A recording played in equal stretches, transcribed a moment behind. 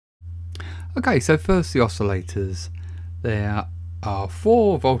Okay, so first the oscillators. There are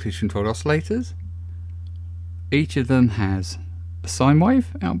 4 voltage controlled oscillators. Each of them has a sine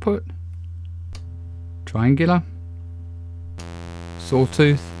wave output, triangular,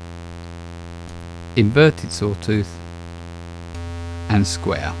 sawtooth, inverted sawtooth, and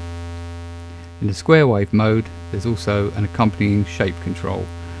square. In the square wave mode, there's also an accompanying shape control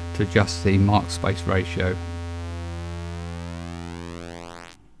to adjust the mark space ratio.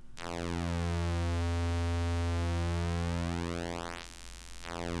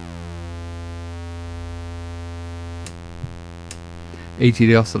 ETI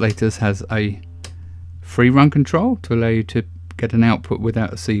oscillators has a free run control to allow you to get an output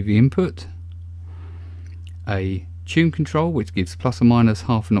without a CV input, a tune control which gives plus or minus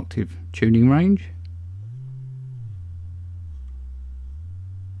half an octave tuning range,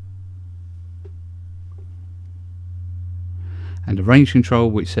 and a range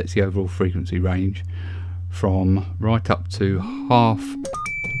control which sets the overall frequency range from right up to half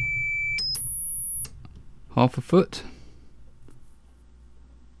a foot,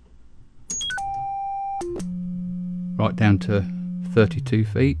 right down to 32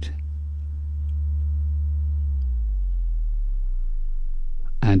 feet,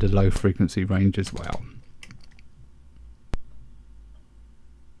 and a low frequency range as well.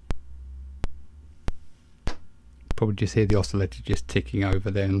 Probably just hear the oscillator just ticking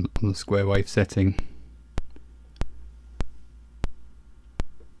over there on the square wave setting.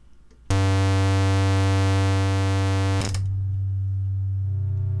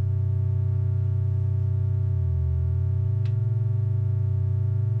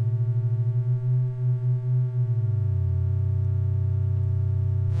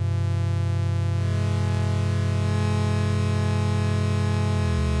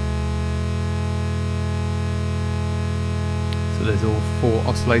 So there's all 4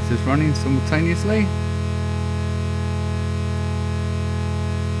 oscillators running simultaneously.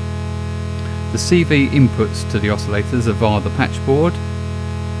 The CV inputs to the oscillators are via the patch board,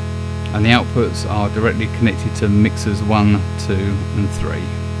 and the outputs are directly connected to mixers 1, 2 and 3.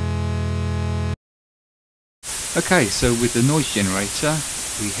 Okay, so with the noise generator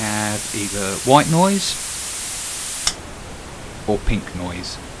we have either white noise or pink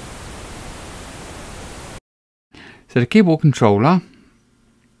noise. So the keyboard controller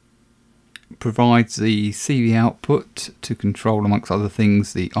provides the CV output to control, amongst other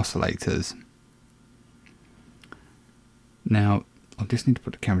things, the oscillators. Now I just need to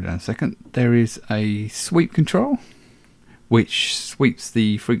put the camera down a second. There is a sweep control which sweeps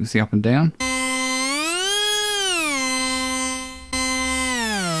the frequency up and down.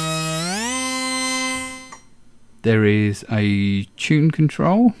 There is a tune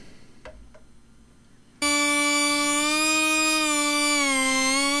control.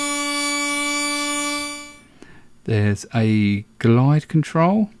 There's a glide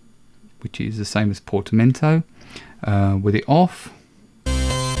control, which is the same as portamento, with it off.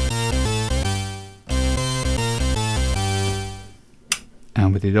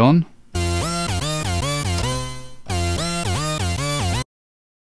 And with it on.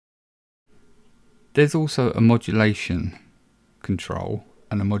 There's also a modulation control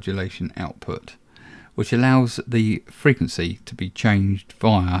and a modulation output, which allows the frequency to be changed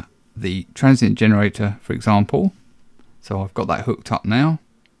via the transient generator, for example. So I've got that hooked up now.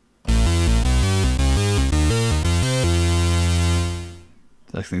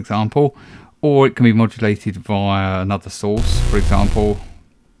 That's an example. Or it can be modulated via another source, for example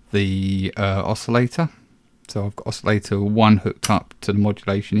the oscillator. So I've got oscillator 1 hooked up to the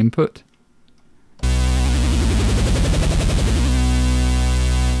modulation input.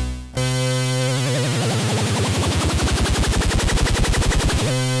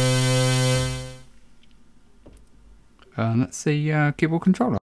 And that's the keyboard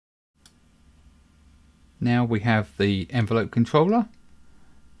controller. Now we have the envelope controller.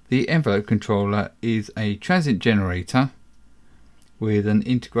 The envelope controller is a transient generator with an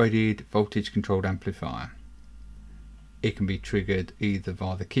integrated voltage controlled amplifier. It can be triggered either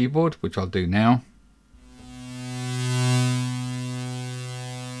via the keyboard, which I'll do now,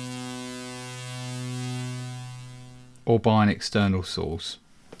 or by an external source.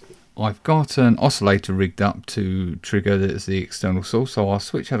 I've got an oscillator rigged up to trigger as the external source, so I'll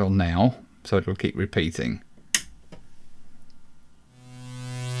switch that on now so it'll keep repeating.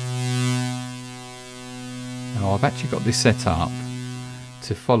 Now I've actually got this set up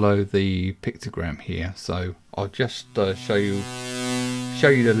to follow the pictogram here, so I'll just show you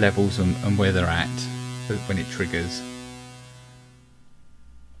the levels and where they're at when it triggers.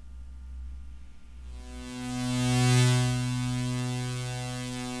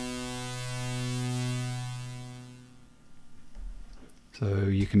 So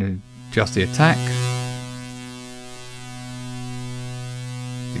you can adjust the attack,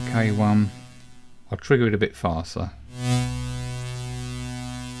 decay one. I'll trigger it a bit faster.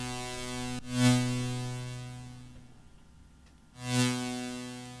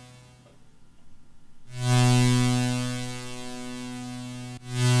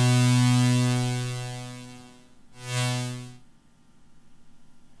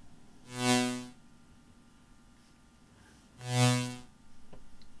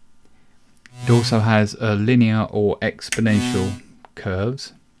 It also has a linear or exponential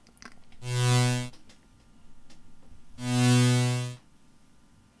curves.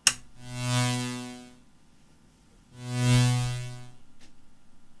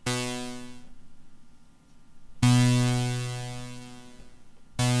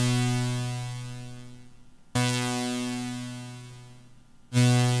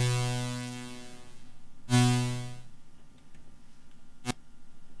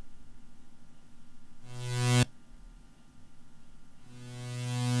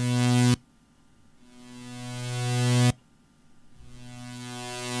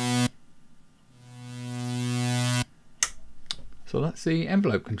 So that's the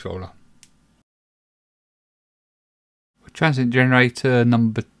envelope controller. Transient generator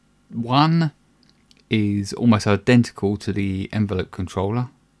number 1 is almost identical to the envelope controller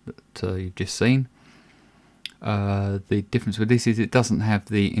that you've just seen. The difference with this is it doesn't have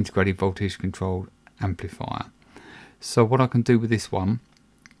the integrated voltage controlled amplifier. So what I can do with this one,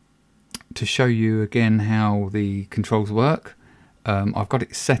 to show you again how the controls work, I've got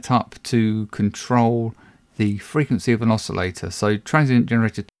it set up to control the frequency of an oscillator. So transient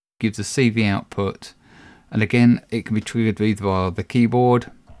generator gives a CV output, and again it can be triggered either via the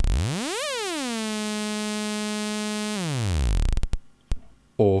keyboard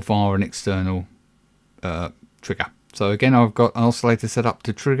or via an external trigger. So again, I've got an oscillator set up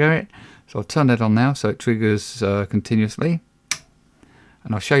to trigger it, so I'll turn that on now so it triggers continuously,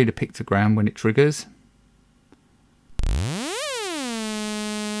 and I'll show you the pictogram when it triggers.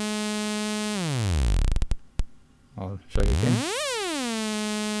 I'll show you again.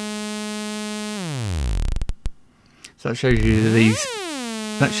 So that shows you these.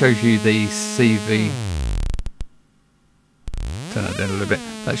 That shows you the CV. Turn that down a little bit.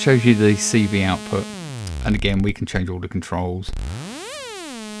 That shows you the CV output, and again we can change all the controls.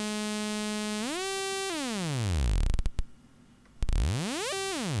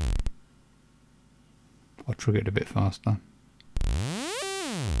 I'll trigger it a bit faster.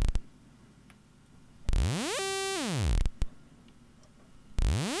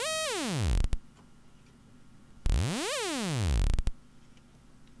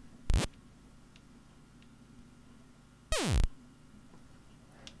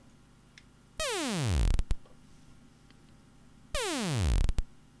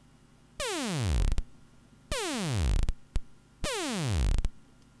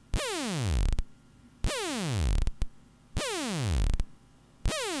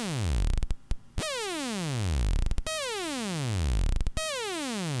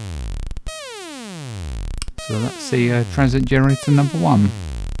 So that's the transient generator number 1.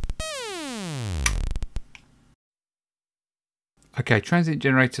 Okay, transient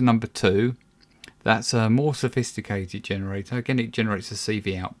generator number 2. That's a more sophisticated generator. Again, it generates a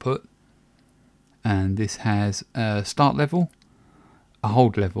CV output, and this has a start level, a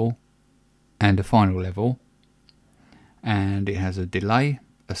hold level, and a final level. And it has a delay,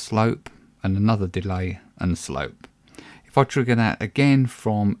 a slope, and another delay and a slope. If I trigger that again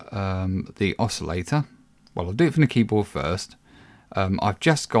from the oscillator, well, I'll do it from the keyboard first. I've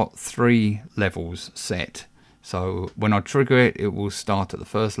just got 3 levels set. So when I trigger it, it will start at the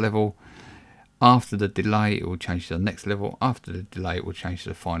first level. After the delay, it will change to the next level. After the delay, it will change to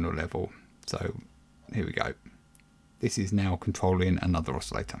the final level. So here we go. This is now controlling another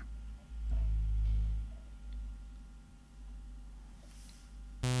oscillator.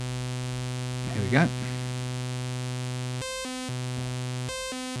 Here we go.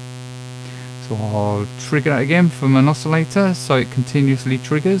 So I'll trigger it again from an oscillator so it continuously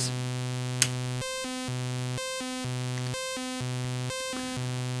triggers.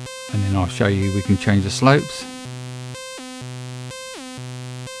 And then I'll show you we can change the slopes.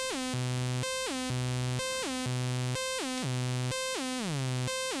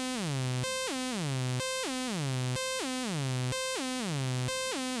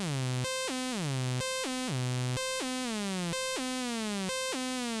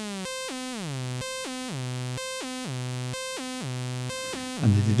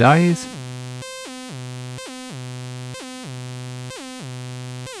 And the delays.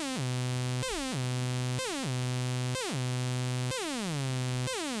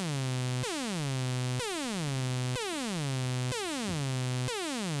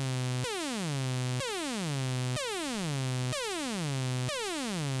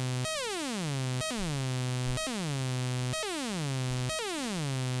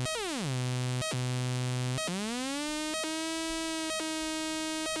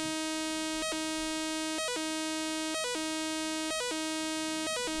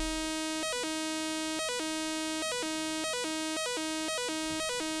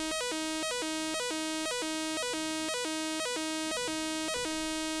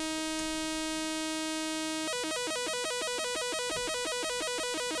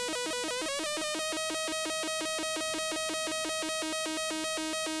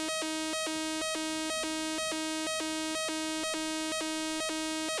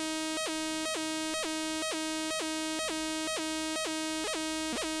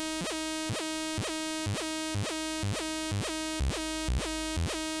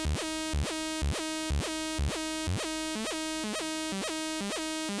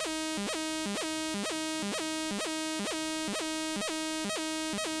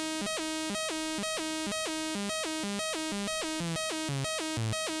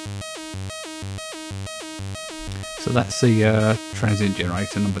 So that's the transient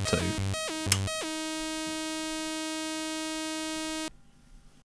generator number 2.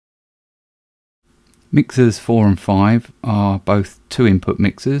 Mixers 4 and 5 are both 2-input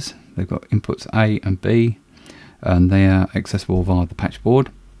mixers. They've got inputs A and B, and they are accessible via the patch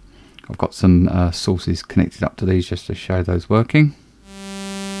board. I've got some sources connected up to these just to show those working.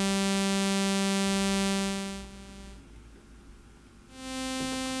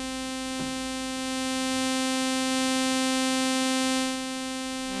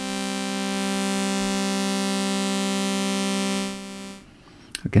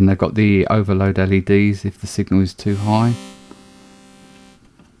 Again, they've got the overload LEDs if the signal is too high.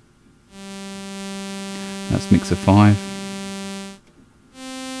 That's mixer 5.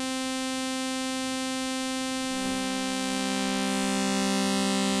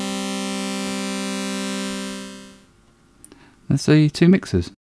 That's the 2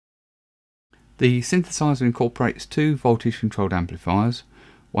 mixers. The synthesizer incorporates 2 voltage controlled amplifiers,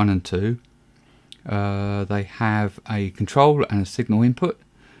 1 and 2. They have a control and a signal input,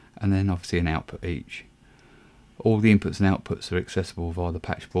 and then obviously an output each. All the inputs and outputs are accessible via the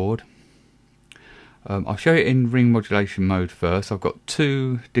patch board. I'll show it in ring modulation mode first. I've got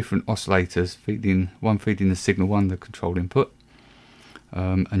 2 different oscillators, one feeding the signal, one the control input,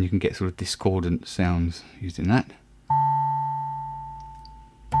 and you can get sort of discordant sounds using that.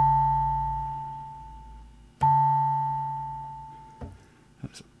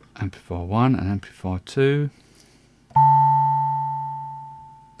 That's amplifier 1 and amplifier 2.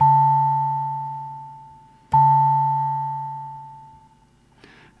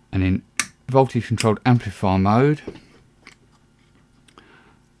 And in voltage controlled amplifier mode,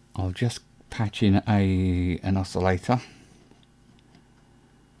 I'll just patch in an oscillator.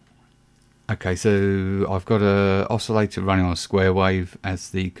 Okay, so I've got an oscillator running on a square wave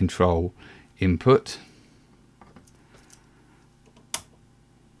as the control input.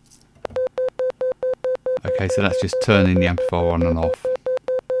 Okay, so that's just turning the amplifier on and off.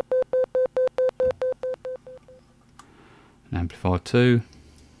 And amplifier 2.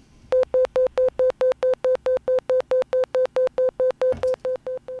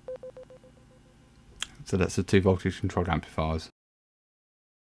 So that's the 2 voltage controlled amplifiers.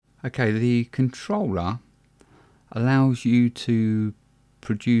 Okay, the controller allows you to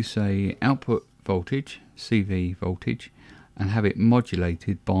produce a output voltage, CV voltage, and have it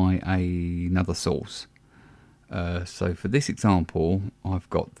modulated by another source. So for this example, I've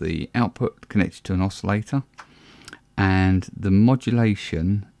got the output connected to an oscillator, and the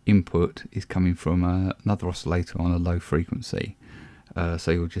modulation input is coming from another oscillator on a low frequency.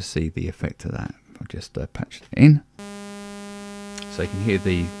 So you'll just see the effect of that. I'll just patch it in. So you can hear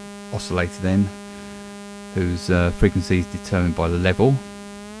the oscillator then, whose frequency is determined by the level.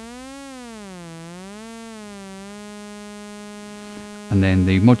 And then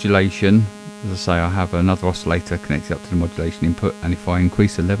the modulation, as I say, I have another oscillator connected up to the modulation input, and if I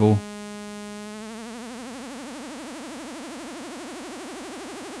increase the level,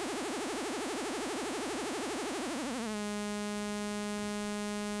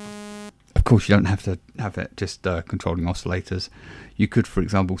 of course you don't have to have it just controlling oscillators. You could, for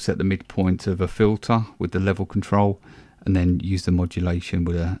example, set the midpoint of a filter with the level control, and then use the modulation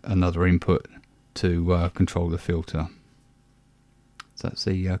with another input to control the filter. So that's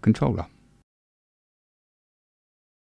the controller.